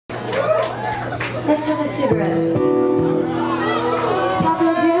cigarette.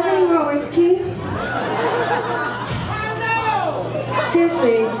 Pablo, do you have any more whiskey?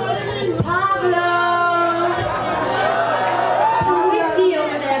 Seriously. Pablo! Some whiskey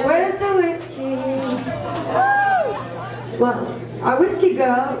over there. Where's the whiskey? Well, our whiskey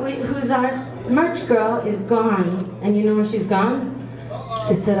girl, who's our merch girl, is gone. And you know where she's gone?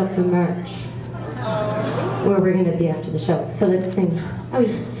 To set up the merch. Where we're going to be after the show. So let's sing. Ah oui,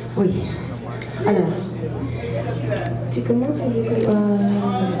 oui. Alors, tu commences ou tu commences?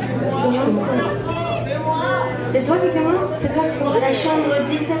 C'est toi qui commence? C'est toi qui commence? La chambre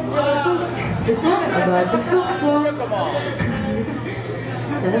 1705. C'est ça? Ah bah t'es fort toi.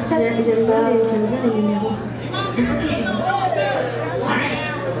 Ça va pas. J'aime bien les numéros.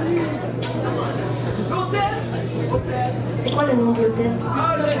 C'est quoi le nom de l'hôtel?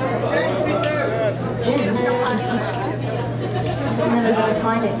 I'm never gonna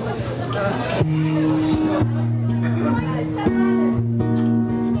find it.